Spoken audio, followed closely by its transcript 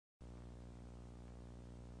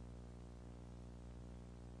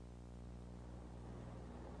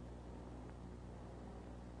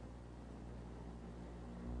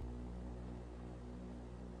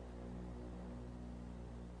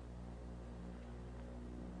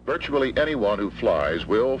Virtually anyone who flies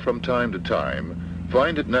will, from time to time,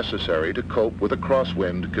 find it necessary to cope with a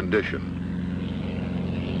crosswind condition.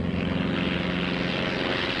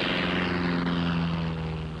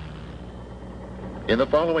 In the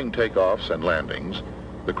following takeoffs and landings,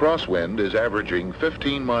 the crosswind is averaging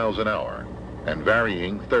 15 miles an hour and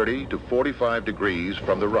varying 30 to 45 degrees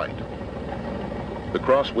from the right. The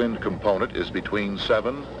crosswind component is between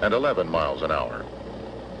 7 and 11 miles an hour.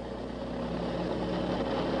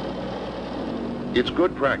 It's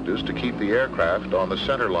good practice to keep the aircraft on the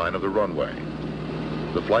center line of the runway.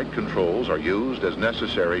 The flight controls are used as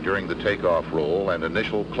necessary during the takeoff roll and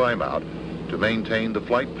initial climb out to maintain the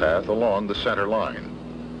flight path along the center line.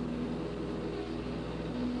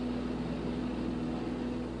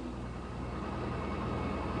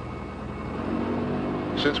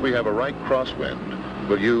 Since we have a right crosswind,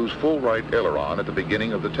 we'll use full right aileron at the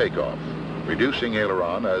beginning of the takeoff, reducing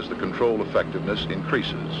aileron as the control effectiveness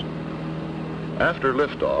increases. After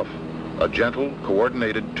liftoff, a gentle,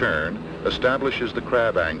 coordinated turn establishes the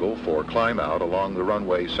crab angle for climb out along the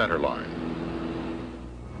runway center line.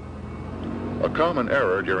 A common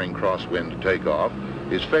error during crosswind takeoff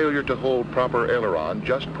is failure to hold proper aileron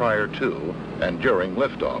just prior to and during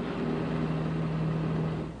liftoff.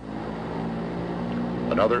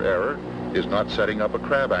 Another error is not setting up a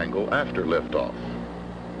crab angle after liftoff.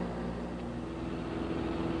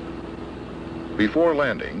 Before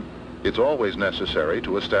landing, it's always necessary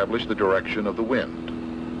to establish the direction of the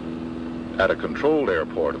wind. At a controlled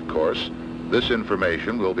airport, of course, this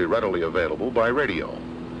information will be readily available by radio.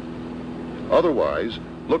 Otherwise,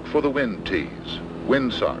 look for the wind tees,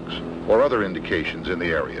 wind socks, or other indications in the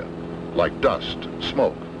area, like dust,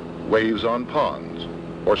 smoke, waves on ponds,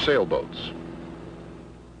 or sailboats.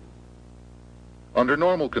 Under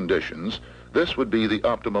normal conditions, this would be the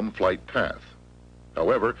optimum flight path.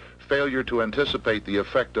 However, failure to anticipate the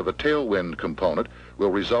effect of a tailwind component will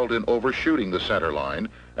result in overshooting the center line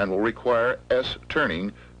and will require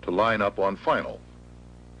S-turning to line up on final.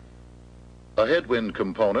 A headwind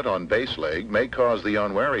component on base leg may cause the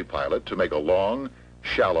unwary pilot to make a long,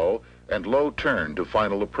 shallow, and low turn to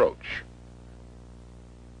final approach.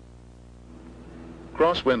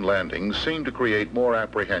 Crosswind landings seem to create more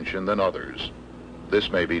apprehension than others. This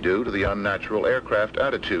may be due to the unnatural aircraft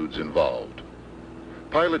attitudes involved.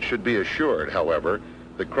 Pilots should be assured, however,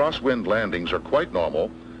 that crosswind landings are quite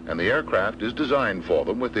normal and the aircraft is designed for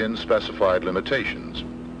them within specified limitations.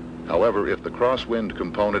 However, if the crosswind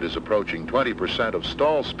component is approaching 20% of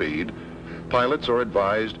stall speed, pilots are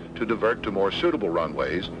advised to divert to more suitable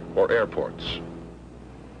runways or airports.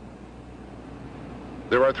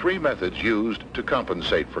 There are 3 methods used to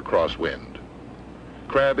compensate for crosswind.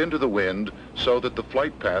 Crab into the wind so that the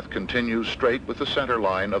flight path continues straight with the center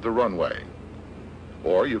line of the runway.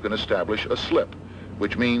 Or you can establish a slip,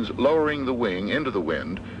 which means lowering the wing into the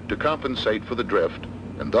wind to compensate for the drift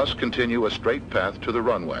and thus continue a straight path to the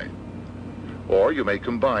runway. Or you may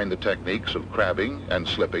combine the techniques of crabbing and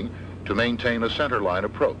slipping to maintain a centerline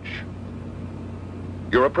approach.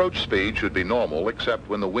 Your approach speed should be normal except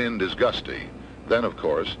when the wind is gusty. Then, of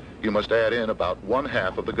course, you must add in about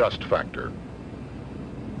 1/2 of the gust factor.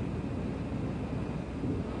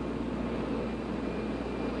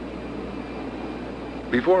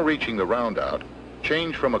 Before reaching the roundout,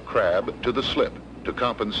 change from a crab to the slip to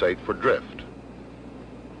compensate for drift.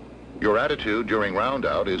 Your attitude during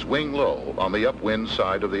roundout is wing low on the upwind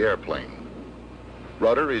side of the airplane.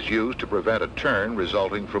 Rudder is used to prevent a turn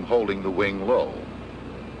resulting from holding the wing low.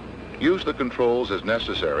 Use the controls as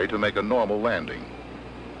necessary to make a normal landing.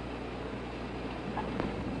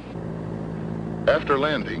 After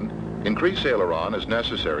landing, increase aileron as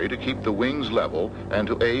necessary to keep the wings level and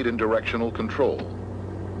to aid in directional control.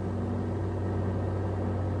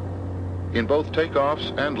 In both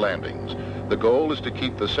takeoffs and landings, the goal is to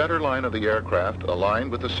keep the center line of the aircraft aligned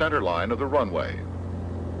with the center line of the runway.